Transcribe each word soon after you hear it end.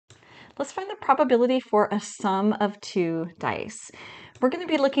Let's find the probability for a sum of two dice. We're going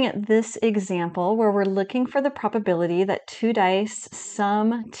to be looking at this example where we're looking for the probability that two dice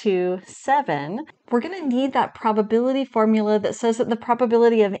sum to 7. We're going to need that probability formula that says that the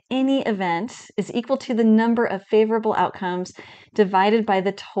probability of any event is equal to the number of favorable outcomes divided by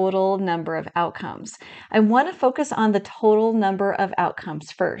the total number of outcomes. I want to focus on the total number of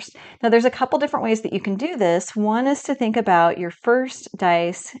outcomes first. Now, there's a couple different ways that you can do this. One is to think about your first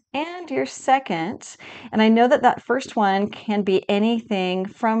dice and your second. And I know that that first one can be anything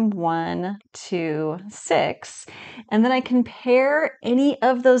from 1 to 6. And then I can pair any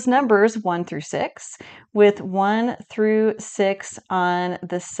of those numbers, 1 through 6, with 1 through 6 on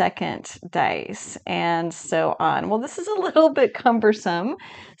the second dice, and so on. Well, this is a little bit cumbersome.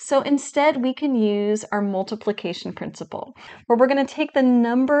 So instead, we can use our multiplication principle, where we're going to take the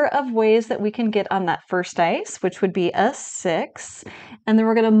number of ways that we can get on that first dice, which would be a 6, and then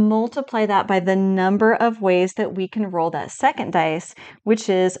we're going to multiply that by the number of ways that we can roll that second dice, which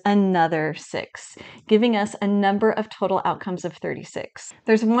is another 6, giving us a number of total outcomes of 36.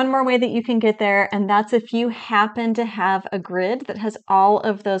 There's one more way that you can get there, and that's if you happen to have a grid that has all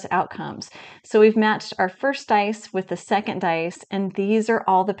of those outcomes. So we've matched our first dice with the second dice, and these are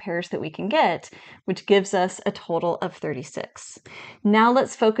all the pairs that we can get, which gives us a total of 36. Now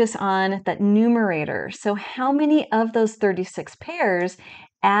let's focus on that numerator. So how many of those 36 pairs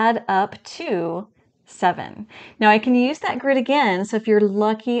add up to 7? Now I can use that grid again. So if you're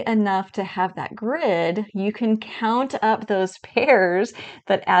lucky enough to have that grid, you can count up those pairs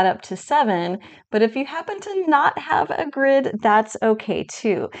that add up to 7. But if you happen to not have a grid, that's okay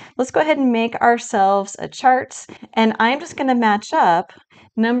too. Let's go ahead and make ourselves a chart, and I'm just going to match up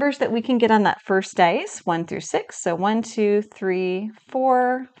numbers that we can get on that first dice, 1 through 6. So 1, 2, 3,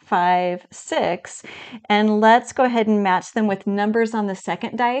 4, 5, 6. And let's go ahead and match them with numbers on the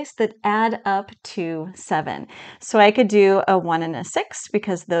second dice that add up to 7. So I could do a 1 and a 6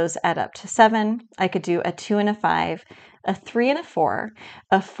 because those add up to 7. I could do a 2 and a 5, a 3 and a 4,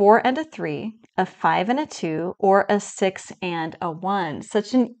 a 4 and a 3, a 5 and a 2, or a 6 and a 1.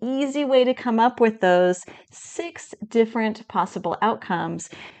 Such an easy way to come up with those 6 different possible outcomes.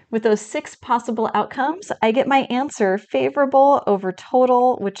 With those 6 possible outcomes, I get my answer favorable over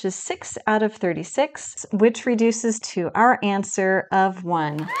total, which is 6 out of 36, which reduces to our answer of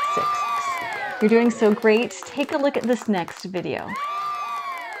 1/6. You're doing so great. Take a look at this next video.